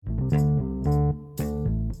Hey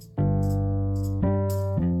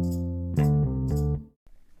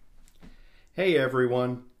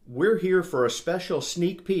everyone, we're here for a special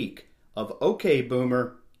sneak peek of OK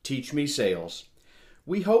Boomer, Teach Me Sales.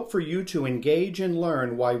 We hope for you to engage and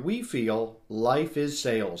learn why we feel life is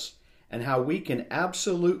sales and how we can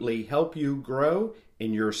absolutely help you grow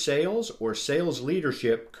in your sales or sales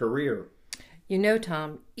leadership career. You know,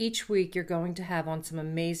 Tom, each week you're going to have on some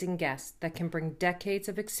amazing guests that can bring decades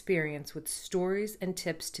of experience with stories and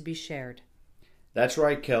tips to be shared. That's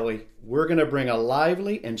right, Kelly. We're going to bring a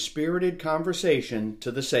lively and spirited conversation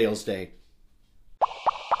to the sales day.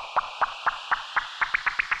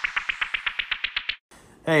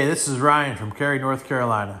 Hey, this is Ryan from Cary, North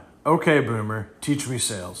Carolina. OK Boomer, Teach Me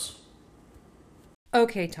Sales.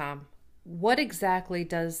 Okay, Tom, what exactly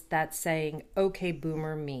does that saying, OK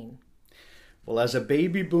Boomer, mean? Well, as a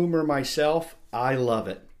baby boomer myself, I love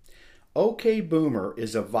it. OK Boomer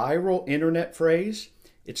is a viral internet phrase.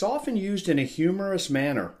 It's often used in a humorous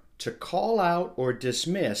manner to call out or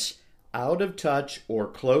dismiss out-of-touch or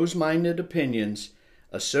close-minded opinions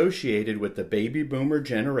associated with the baby boomer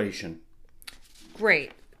generation.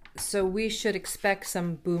 Great. So we should expect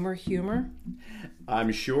some boomer humor?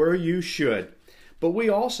 I'm sure you should. But we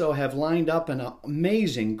also have lined up an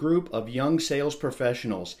amazing group of young sales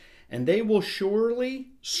professionals, and they will surely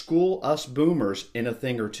school us boomers in a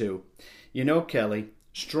thing or two. You know, Kelly,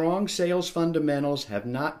 strong sales fundamentals have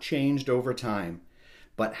not changed over time,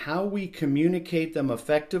 but how we communicate them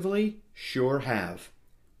effectively sure have.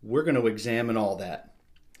 We're going to examine all that.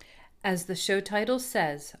 As the show title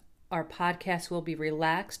says, our podcast will be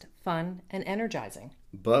relaxed, fun, and energizing.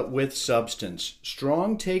 But with substance.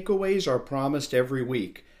 Strong takeaways are promised every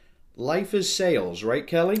week. Life is sales, right,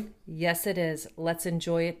 Kelly? Yes, it is. Let's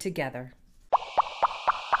enjoy it together.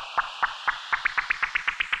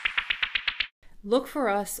 Look for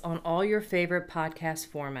us on all your favorite podcast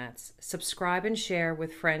formats. Subscribe and share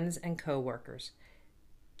with friends and coworkers.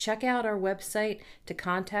 Check out our website to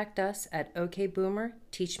contact us at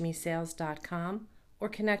okboomerteachmesales.com or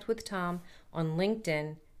connect with Tom on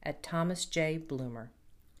LinkedIn at Thomas J. Bloomer.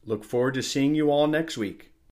 Look forward to seeing you all next week.